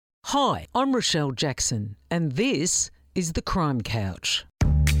Hi, I'm Rochelle Jackson, and this is The Crime Couch.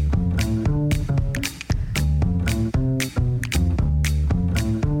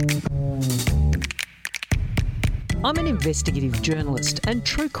 I'm an investigative journalist and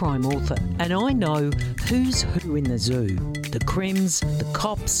true crime author, and I know who's who in the zoo, the crims, the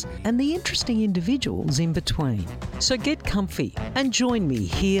cops, and the interesting individuals in between. So get comfy and join me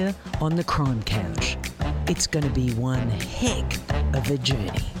here on The Crime Couch. It's going to be one heck of a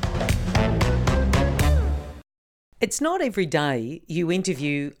journey. It's not every day you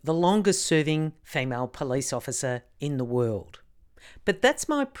interview the longest serving female police officer in the world. But that's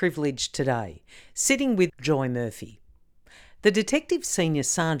my privilege today, sitting with Joy Murphy. The Detective Senior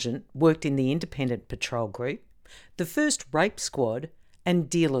Sergeant worked in the Independent Patrol Group, the First Rape Squad and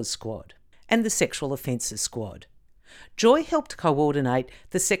Dealers Squad, and the Sexual Offences Squad. Joy helped coordinate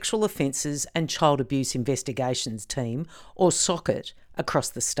the Sexual Offences and Child Abuse Investigations Team, or SOCIT, across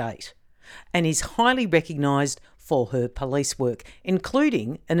the state, and is highly recognised for her police work,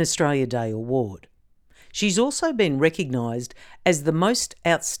 including an Australia Day award. She's also been recognised as the most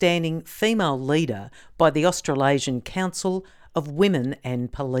outstanding female leader by the Australasian Council of Women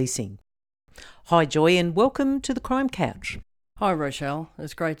and Policing. Hi Joy, and welcome to the Crime Couch. Hi Rochelle,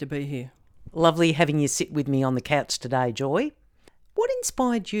 it's great to be here. Lovely having you sit with me on the couch today, Joy. What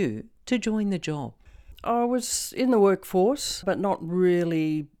inspired you to join the job? I was in the workforce, but not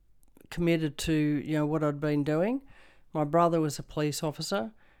really committed to what I'd been doing. My brother was a police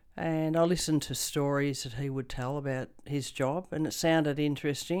officer, and I listened to stories that he would tell about his job, and it sounded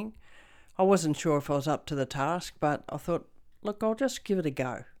interesting. I wasn't sure if I was up to the task, but I thought, look, I'll just give it a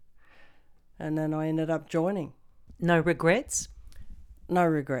go. And then I ended up joining. No regrets? No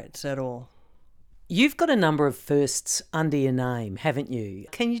regrets at all. You've got a number of firsts under your name, haven't you?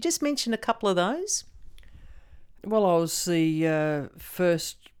 Can you just mention a couple of those? Well, I was the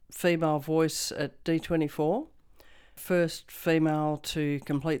first female voice at D24, first female to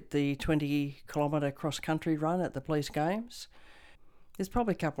complete the 20-kilometre cross-country run at the police games. There's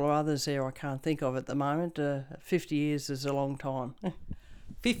probably a couple of others there I can't think of at the moment. 50 years is a long time.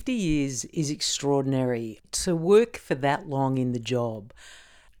 50 years is extraordinary. To work for that long in the job.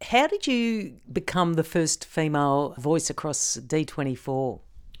 How did you become the first female voice across D24?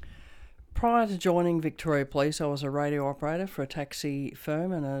 Prior to joining Victoria Police, I was a radio operator for a taxi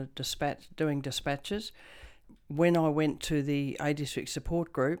firm and doing dispatches. When I went to the A District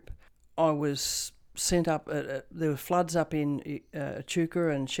Support Group, I was sent up, there were floods up in Echuca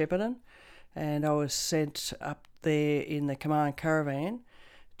and Shepparton, and I was sent up there in the command caravan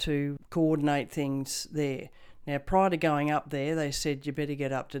to coordinate things there. Now, prior to going up there, they said you better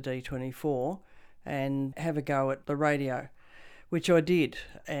get up to D24 and have a go at the radio, which I did,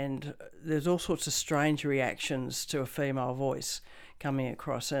 and there's all sorts of strange reactions to a female voice coming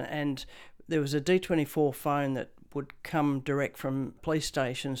across, and there was a D24 phone that would come direct from police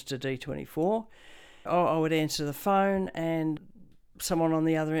stations to D24. I would answer the phone and someone on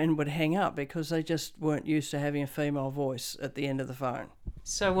the other end would hang up because they just weren't used to having a female voice at the end of the phone.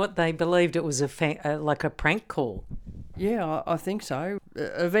 So what, they believed it was like a prank call? Yeah, I think so.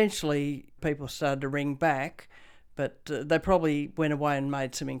 Eventually people started to ring back, but they probably went away and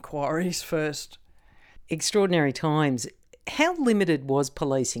made some inquiries first. Extraordinary times. How limited was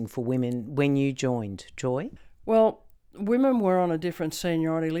policing for women when you joined, Joy? Well, women were on a different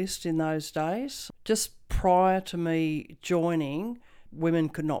seniority list in those days. Just prior to me joining, women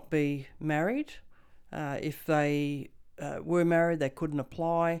could not be married. If they were married, they couldn't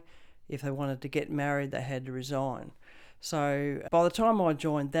apply. If they wanted to get married, they had to resign. So by the time I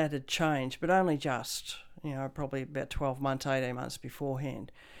joined, that had changed, but only just, probably about 12 months, 18 months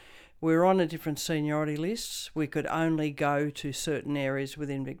beforehand. We were on a different seniority list. We could only go to certain areas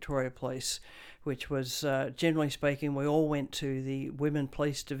within Victoria Police, which was, generally speaking, we all went to the women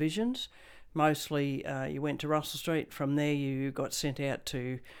police divisions. Mostly you went to Russell Street. From there you got sent out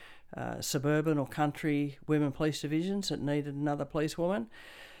to suburban or country women police divisions that needed another policewoman.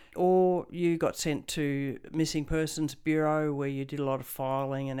 Or you got sent to Missing Persons Bureau, where you did a lot of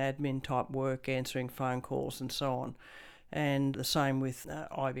filing and admin type work, answering phone calls and so on. And the same with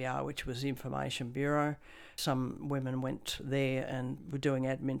IBR, which was Information Bureau. Some women went there and were doing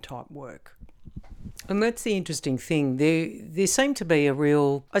admin type work. And that's the interesting thing. There seemed to be a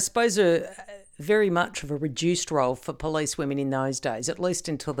real, I suppose, very much of a reduced role for police women in those days, at least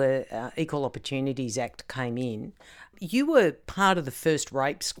until the Equal Opportunities Act came in. You were part of the First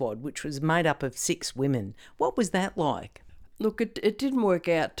Rape Squad, which was made up of 6 women. What was that like? Look, it didn't work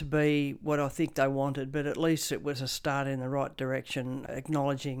out to be what I think they wanted, but at least it was a start in the right direction,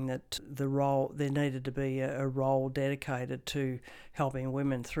 acknowledging that there needed to be a role dedicated to helping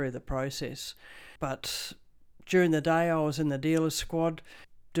women through the process. But during the day I was in the dealer's squad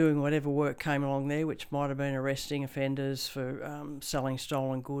doing whatever work came along there, which might have been arresting offenders for selling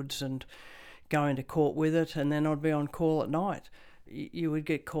stolen goods and going to court with it, and then I'd be on call at night. You would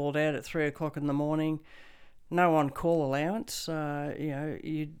get called out at 3 o'clock in the morning. No on-call allowance.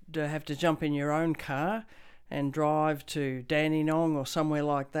 You'd have to jump in your own car and drive to Dandenong or somewhere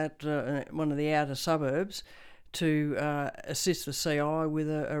like that, one of the outer suburbs, to assist the CI with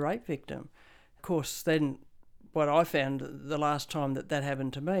a rape victim. Of course, then what I found the last time that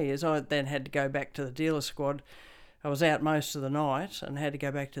happened to me is I then had to go back to the dealer squad. I was out most of the night and had to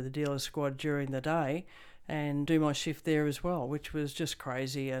go back to the dealer squad during the day and do my shift there as well, which was just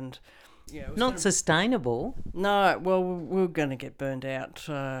crazy and not sustainable. No, well, we were going to get burned out,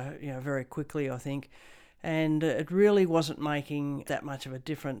 very quickly, I think. And it really wasn't making that much of a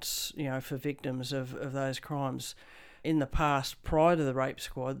difference, for victims of those crimes. In the past, prior to the rape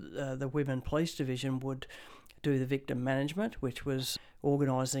squad, the Women Police Division would do the victim management, which was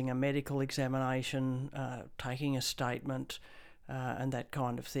organising a medical examination, taking a statement, and that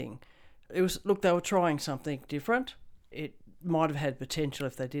kind of thing. They were trying something different. It might have had potential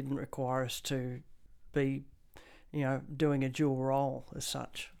if they didn't require us to be, doing a dual role as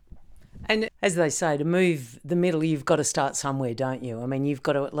such. And as they say, to move the middle, you've got to start somewhere, don't you? I mean, you've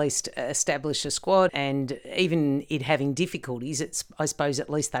got to at least establish a squad, and even it having difficulties, I suppose at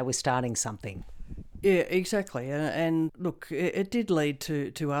least they were starting something. Yeah, exactly. And look, it did lead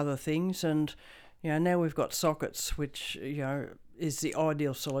to other things, and now we've got sockets, which is the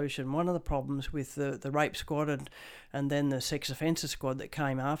ideal solution. One of the problems with the rape squad and then the sex offences squad that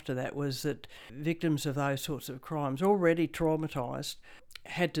came after that was that victims of those sorts of crimes, already traumatised,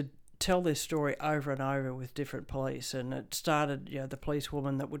 had to tell their story over and over with different police. And it started, the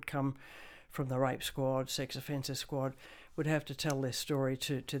policewoman that would come from the rape squad, sex offences squad, would have to tell their story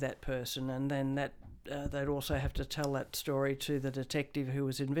to that person, and then they'd also have to tell that story to the detective who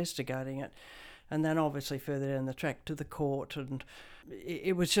was investigating it. And then obviously further down the track to the court, and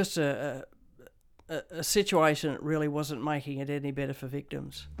it was just a situation that really wasn't making it any better for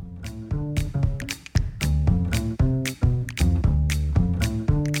victims.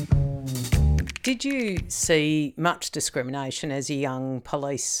 Did you see much discrimination as a young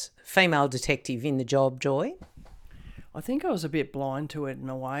police female detective in the job, Joy? I think I was a bit blind to it in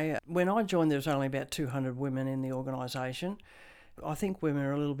a way. When I joined, there was only about 200 women in the organisation. I think women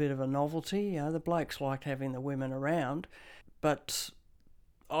are a little bit of a novelty. The blokes liked having the women around, but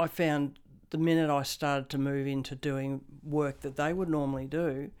I found the minute I started to move into doing work that they would normally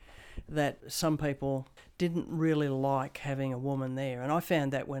do, that some people didn't really like having a woman there. And I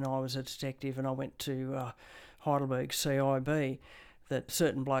found that when I was a detective and I went to Heidelberg CIB, that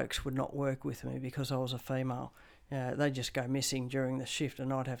certain blokes would not work with me because I was a female. They'd just go missing during the shift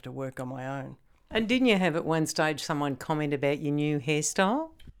and I'd have to work on my own. And didn't you have at one stage someone comment about your new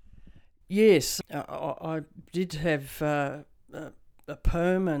hairstyle? Yes, I did have a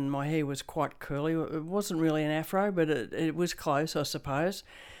perm and my hair was quite curly. It wasn't really an afro, but it was close, I suppose.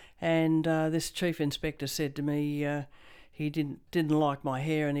 And this chief inspector said to me he didn't like my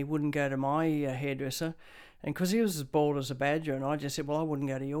hair and he wouldn't go to my hairdresser. And because he was as bald as a badger, and I just said, well, I wouldn't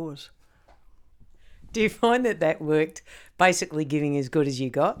go to yours. Do you find that worked, basically giving as good as you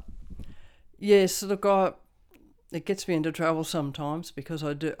got? Yes, look, it gets me into trouble sometimes because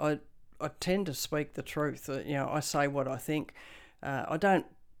I tend to speak the truth. I say what I think. I don't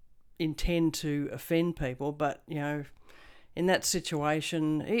intend to offend people, but in that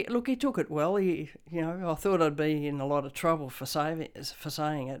situation, he took it well. I thought I'd be in a lot of trouble for saying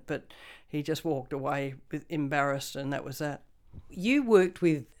it, but he just walked away embarrassed, and that was that. You worked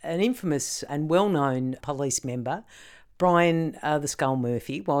with an infamous and well-known police member, Brian the Skull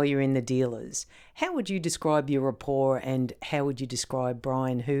Murphy, while you're in the dealers. How would you describe your rapport, and how would you describe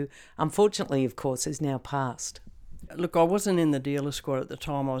Brian, who unfortunately, of course, has now passed? Look, I wasn't in the dealer squad at the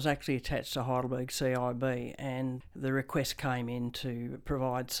time. I was actually attached to Heidelberg CIB, and the request came in to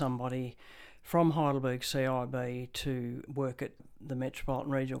provide somebody from Heidelberg CIB to work at the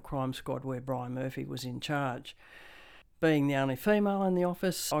Metropolitan Regional Crime Squad where Brian Murphy was in charge. Being the only female in the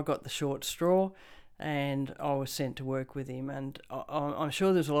office, I got the short straw and I was sent to work with him. And I'm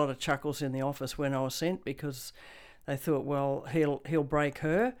sure there's a lot of chuckles in the office when I was sent because they thought, well, he'll break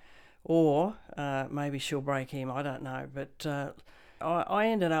her or maybe she'll break him, I don't know. But I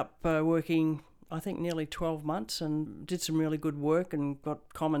ended up working, I think, nearly 12 months and did some really good work and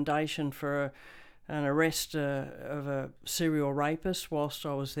got commendation for an arrest of a serial rapist whilst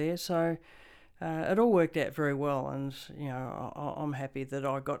I was there. So it all worked out very well, and I'm happy that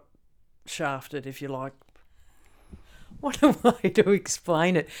I got shafted, if you like. What a way to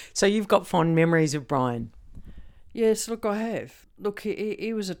explain it. So you've got fond memories of Brian? Yes, look, I have. Look,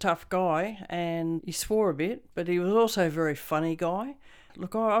 he was a tough guy, and he swore a bit, but he was also a very funny guy.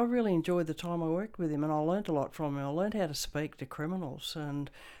 Look, I really enjoyed the time I worked with him, and I learnt a lot from him. I learnt how to speak to criminals, and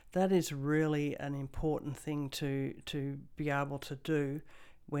that is really an important thing to be able to do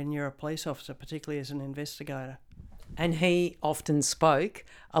when you're a police officer, particularly as an investigator. And he often spoke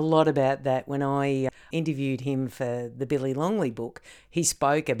a lot about that. When I interviewed him for the Billy Longley book, he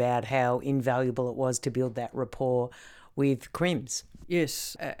spoke about how invaluable it was to build that rapport with crims.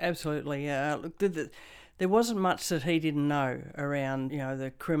 Yes, absolutely. Look, there wasn't much that he didn't know around,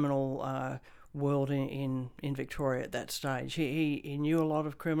 the criminal world in Victoria at that stage. He knew a lot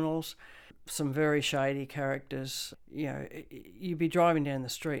of criminals, some very shady characters. You'd be driving down the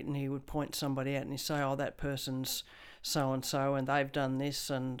street and he would point somebody out and he'd say, "Oh, that person's so and so, and they've done this,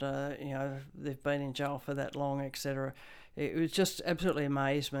 and they've been in jail for that long, etc." It was just absolutely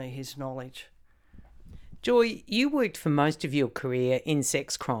amazed me, his knowledge. Joy, you worked for most of your career in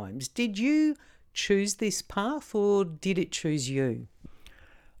sex crimes. Did you choose this path, or did it choose you?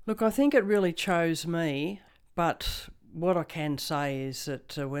 Look, I think it really chose me, but what I can say is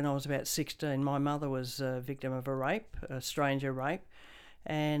that when I was about 16, my mother was a victim of a stranger rape,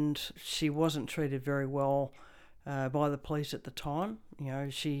 and she wasn't treated very well by the police at the time.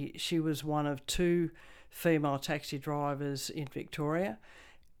 She was one of 2 female taxi drivers in Victoria.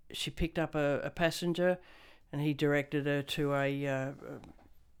 She picked up a passenger, and he directed her to a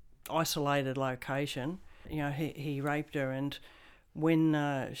isolated location. He raped her, and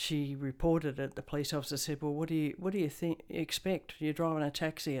when she reported it, the police officer said, "Well, what do you expect? You're driving a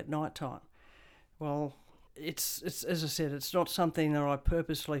taxi at night time." Well, it's as I said, it's not something that I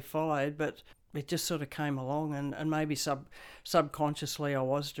purposely followed, but it just sort of came along, and maybe subconsciously I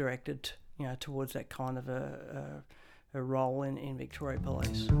was directed, towards that kind of a role in Victoria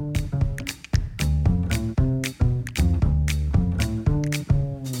Police.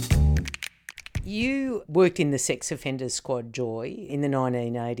 You worked in the sex offender squad, Joy, in the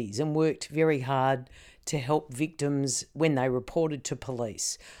 1980s and worked very hard to help victims when they reported to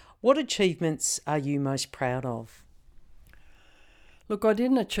police. What achievements are you most proud of? Look, I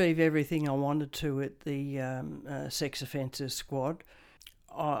didn't achieve everything I wanted to at the sex offenders squad.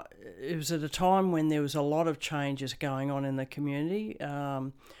 It was at a time when there was a lot of changes going on in the community.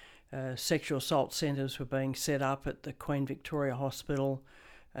 Sexual assault centres were being set up at the Queen Victoria Hospital,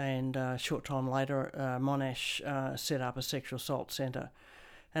 and a short time later Monash set up a sexual assault centre.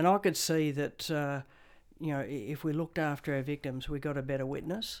 And I could see that if we looked after our victims, we got a better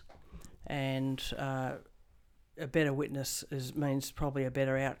witness, and a better witness means probably a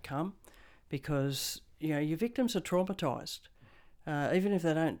better outcome, because your victims are traumatised. Even if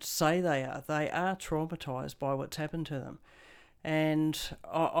they don't say they are traumatised by what's happened to them. And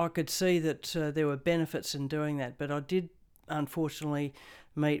I could see that there were benefits in doing that, but I did unfortunately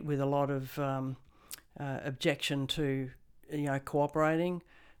meet with a lot of objection to cooperating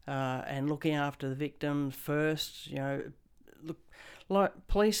and looking after the victim first. Look, like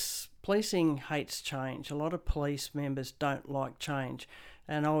policing hates change. A lot of police members don't like change,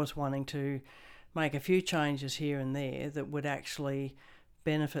 and I was wanting to make a few changes here and there that would actually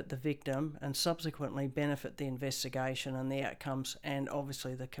benefit the victim and subsequently benefit the investigation and the outcomes, and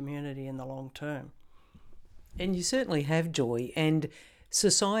obviously the community in the long term. And you certainly have, Joy, and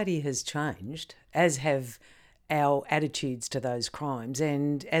society has changed, as have our attitudes to those crimes,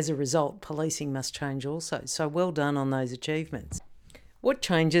 and as a result, policing must change also. So well done on those achievements. What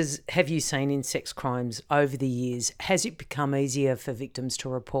changes have you seen in sex crimes over the years? Has it become easier for victims to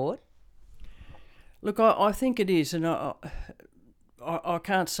report? Look, I think it is, and I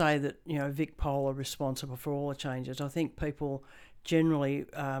can't say that VicPol are responsible for all the changes. I think people generally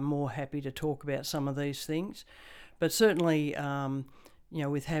are more happy to talk about some of these things, but certainly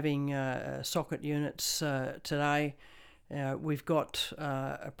with having socket units today, we've got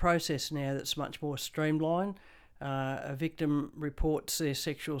a process now that's much more streamlined. A victim reports their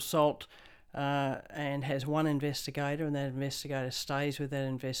sexual assault and has one investigator, and that investigator stays with that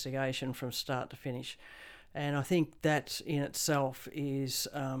investigation from start to finish. And I think that in itself is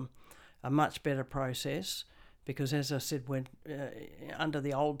a much better process, because, as I said, when under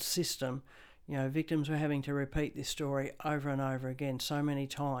the old system, victims were having to repeat this story over and over again so many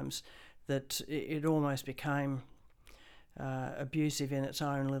times that it almost became abusive in its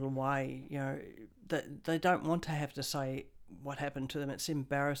own little way. That they don't want to have to say what happened to them. It's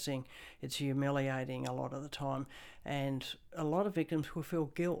embarrassing, it's humiliating a lot of the time, and a lot of victims will feel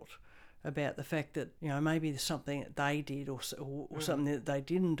guilt about the fact that, maybe there's something that they did or something that they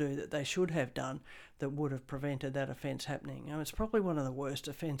didn't do that they should have done that would have prevented that offence happening. It's probably one of the worst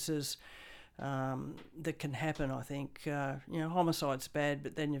offences that can happen, I think. Homicide's bad,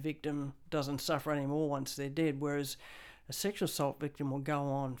 but then your victim doesn't suffer anymore once they're dead, whereas a sexual assault victim will go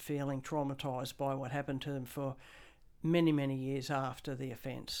on feeling traumatised by what happened to them for many, many years after the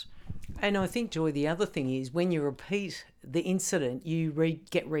offence. And I think, Joy, the other thing is when you repeat the incident, you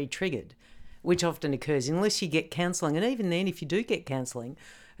get re-triggered, which often occurs unless you get counselling. And even then, if you do get counselling,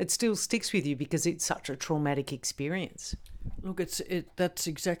 it still sticks with you because it's such a traumatic experience. Look, that's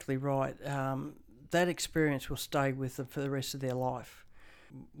exactly right. That experience will stay with them for the rest of their life.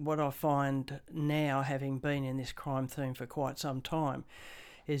 What I find now, having been in this crime theme for quite some time,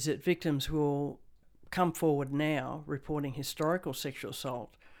 is that victims will come forward now reporting historical sexual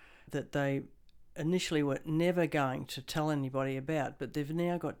assault that they initially were never going to tell anybody about, but they've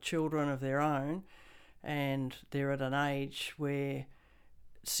now got children of their own and they're at an age where,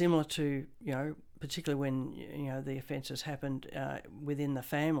 similar to, particularly when, the offences happened within the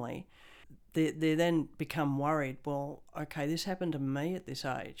family, they then become worried, well, okay, this happened to me at this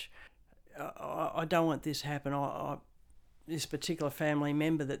age. I don't want this to happen. This particular family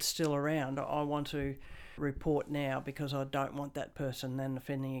member that's still around, I want to report now because I don't want that person then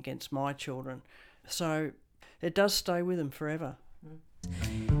offending against my children. So it does stay with them forever.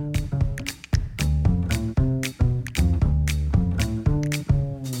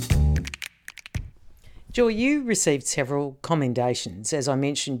 Joy, you received several commendations, as I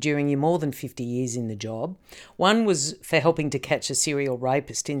mentioned, during your more than 50 years in the job. One was for helping to catch a serial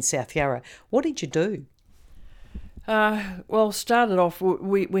rapist in South Yarra. What did you do? Well, started off,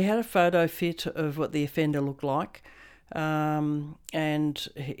 we had a photo fit of what the offender looked like, and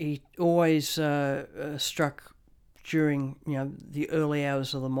he always struck during the early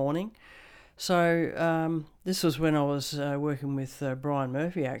hours of the morning. So this was when I was working with Brian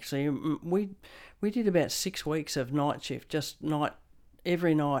Murphy. Actually, we did about 6 weeks of night shift,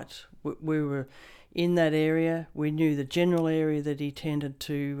 every night. We were in that area. We knew the general area that he tended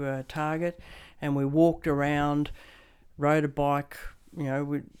to target, and we walked around, rode a bike,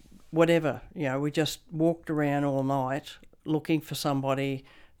 whatever. We just walked around all night looking for somebody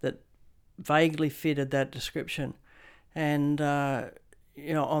that vaguely fitted that description. And on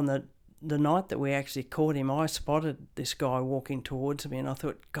the night that we actually caught him, I spotted this guy walking towards me, and I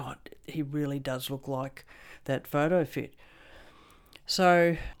thought, God, he really does look like that photo fit.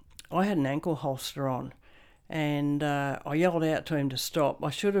 So I had an ankle holster on, and I yelled out to him to stop. I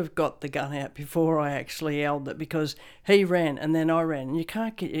should have got the gun out before I actually yelled it, because he ran and then I ran. And you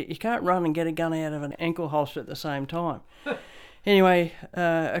can't run and get a gun out of an ankle holster at the same time. Anyway,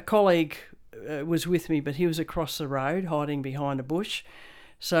 a colleague was with me, but he was across the road hiding behind a bush.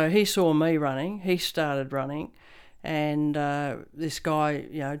 So he saw me running, he started running, and this guy,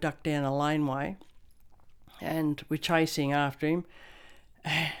 ducked down a laneway, and we're chasing after him.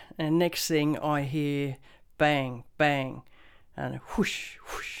 And next thing I hear bang, bang, and a whoosh,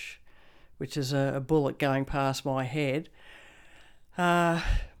 whoosh, which is a bullet going past my head.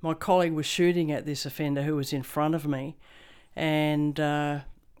 My colleague was shooting at this offender who was in front of me, and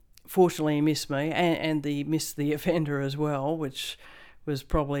fortunately he missed me, and he missed the offender as well, which was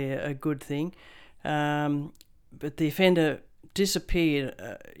probably a good thing. But the offender disappeared.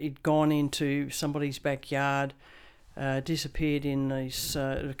 He'd gone into somebody's backyard, disappeared in these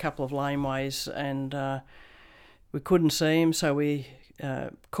a couple of laneways, and we couldn't see him, so we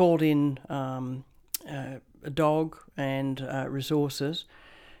called in a dog and resources.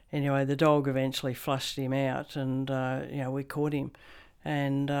 Anyway, the dog eventually flushed him out, and we caught him.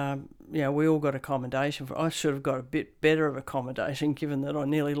 And we all got accommodation for. I should have got a bit better of accommodation, given that I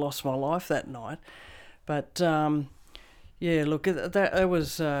nearly lost my life that night. But look, that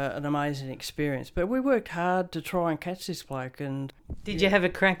was an amazing experience. But we worked hard to try and catch this bloke. And did you have a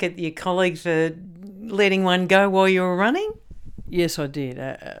crack at your colleague for letting one go while you were running? Yes, I did.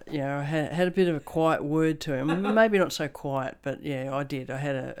 I had a bit of a quiet word to him. Maybe not so quiet, but yeah, I did. I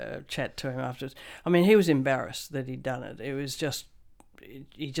had a chat to him afterwards. I mean, he was embarrassed that he'd done it. It was just.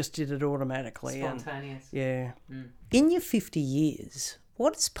 He just did it automatically. Spontaneous. Yeah. In your 50 years,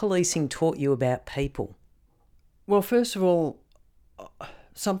 what has policing taught you about people? Well, first of all,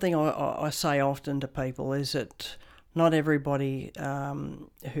 something I say often to people is that not everybody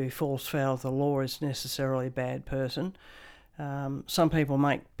who falls foul of the law is necessarily a bad person. Some people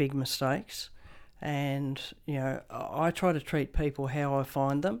make big mistakes, and I try to treat people how I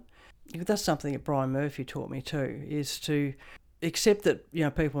find them. that's something that Brian Murphy taught me too, is to accept that,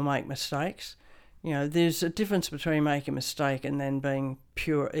 people make mistakes. There's a difference between making a mistake and then being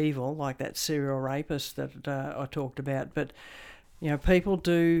pure evil, like that serial rapist that I talked about. But, people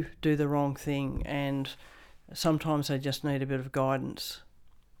do the wrong thing, and sometimes they just need a bit of guidance.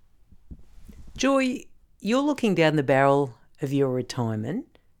 Joy, you're looking down the barrel of your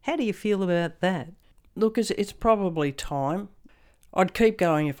retirement. How do you feel about that? Look, it's probably time. I'd keep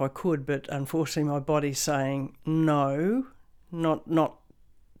going if I could, but unfortunately my body's saying no, not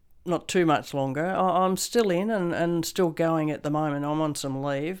too much longer. I'm still in and still going at the moment. I'm on some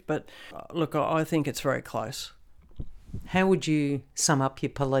leave, but look, I think it's very close. How would you sum up your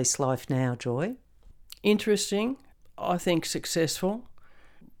police life now, Joy? Interesting. I think successful.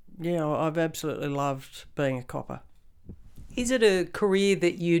 Yeah, I've absolutely loved being a copper. Is it a career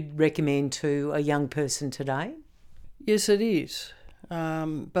that you'd recommend to a young person today? Yes, it is.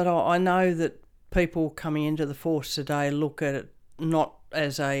 But I know that people coming into the force today look at it not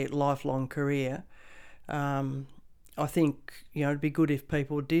as a lifelong career. I think, it'd be good if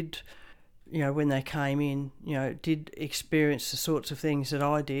people did, when they came in, did experience the sorts of things that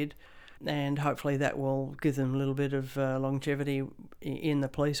I did, and hopefully that will give them a little bit of longevity in the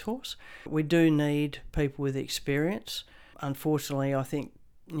police force. We do need people with experience. Unfortunately, I think,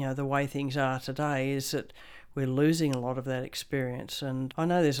 the way things are today is that we're losing a lot of that experience. And I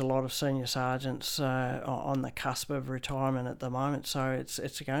know there's a lot of senior sergeants on the cusp of retirement at the moment, so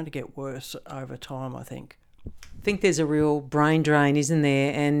it's going to get worse over time, I think. I think there's a real brain drain, isn't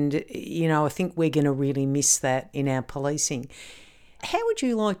there? And, I think we're going to really miss that in our policing. How would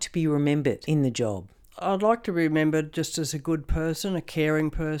you like to be remembered in the job? I'd like to be remembered just as a good person, a caring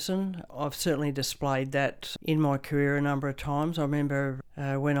person. I've certainly displayed that in my career a number of times. I remember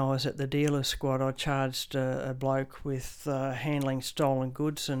when I was at the dealer squad, I charged a bloke with handling stolen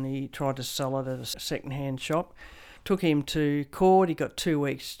goods, and he tried to sell it at a second-hand shop. Took him to court. He got 2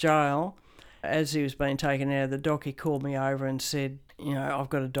 weeks jail. As he was being taken out of the dock, he called me over and said, I've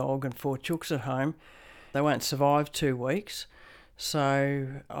got a dog and 4 chooks at home. They won't survive 2 weeks. So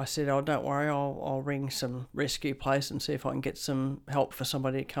I said, don't worry, I'll ring some rescue place and see if I can get some help for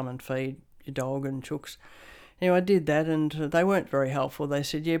somebody to come and feed your dog and chooks. Anyway, I did that, and they weren't very helpful. They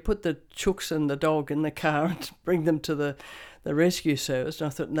said, put the chooks and the dog in the car and bring them to the rescue service. And I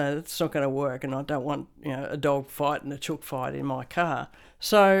thought, no, that's not going to work, and I don't want a dog fight and a chook fight in my car.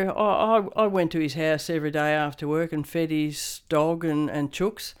 So I went to his house every day after work and fed his dog and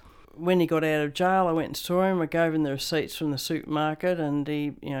chooks. When he got out of jail, I went and saw him. I gave him the receipts from the supermarket, and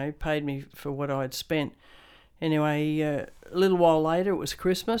he, paid me for what I'd spent. Anyway, a little while later, it was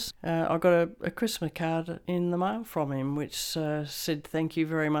Christmas. I got a Christmas card in the mail from him, which said, "Thank you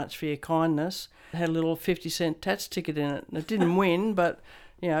very much for your kindness." It had a little 50-cent Tats ticket in it. It didn't win, but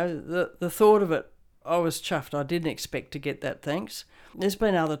the thought of it, I was chuffed. I didn't expect to get that thanks. There's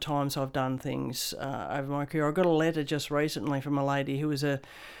been other times I've done things over my career. I got a letter just recently from a lady who was a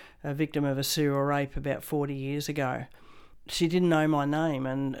victim of a serial rape about 40 years ago. She didn't know my name,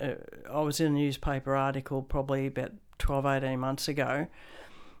 and I was in a newspaper article probably about 12, 18 months ago,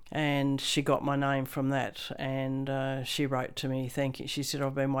 and she got my name from that, and she wrote to me, thank you. She said,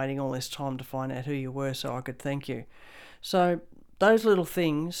 I've been waiting all this time to find out who you were so I could thank you. So those little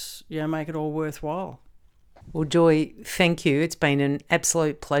things, make it all worthwhile. Well, Joy, thank you. It's been an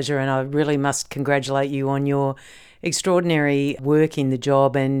absolute pleasure, and I really must congratulate you on your extraordinary work in the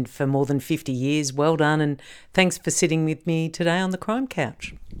job, and for more than 50 years. Well done, and thanks for sitting with me today on the Crime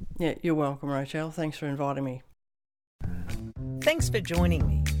Couch. Yeah, you're welcome, Rochelle. Thanks for inviting me. Thanks for joining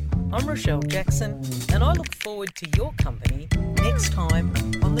me. I'm Rochelle Jackson, and I look forward to your company next time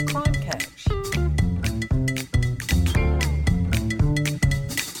on the Crime Couch.